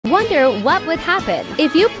Wonder what would happen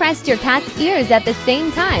if you pressed your cat's ears at the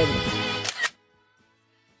same time.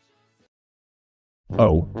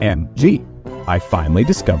 OMG! I finally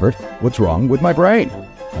discovered what's wrong with my brain.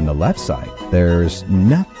 On the left side, there's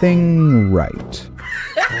nothing right.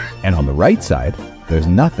 And on the right side, there's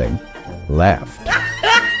nothing left.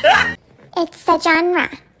 It's the genre.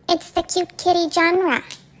 It's the cute kitty genre.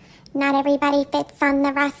 Not everybody fits on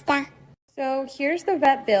the roster. So here's the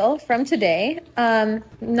vet bill from today.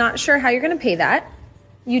 Not sure how you're gonna pay that.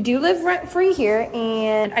 You do live rent-free here,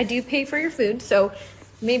 and I do pay for your food, so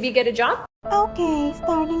maybe get a job? Okay,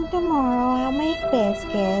 starting tomorrow, I'll make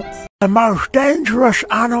biscuits. The most dangerous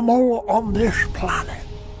animal on this planet.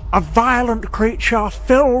 A violent creature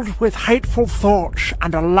filled with hateful thoughts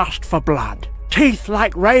and a lust for blood. Teeth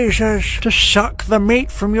like razors to suck the meat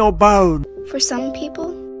from your bone. For some people,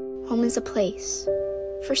 home is a place.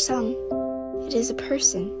 For some, it is a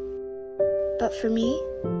person. But for me,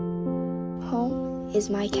 home is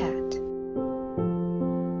my cat.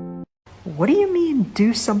 What do you mean,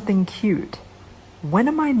 do something cute? When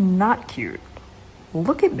am I not cute?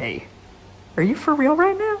 Look at me. Are you for real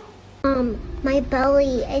right now? My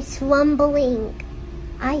belly is rumbling.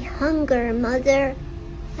 I hunger, Mother.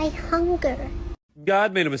 I hunger.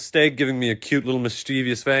 God made a mistake giving me a cute little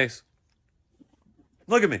mischievous face.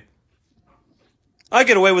 Look at me. I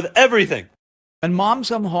get away with everything. When Mom's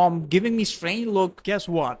come home giving me strange look, guess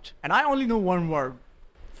what? And I only know one word.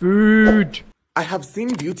 Food. I have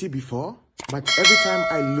seen beauty before, but every time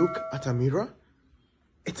I look at a mirror,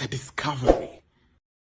 it's a discovery.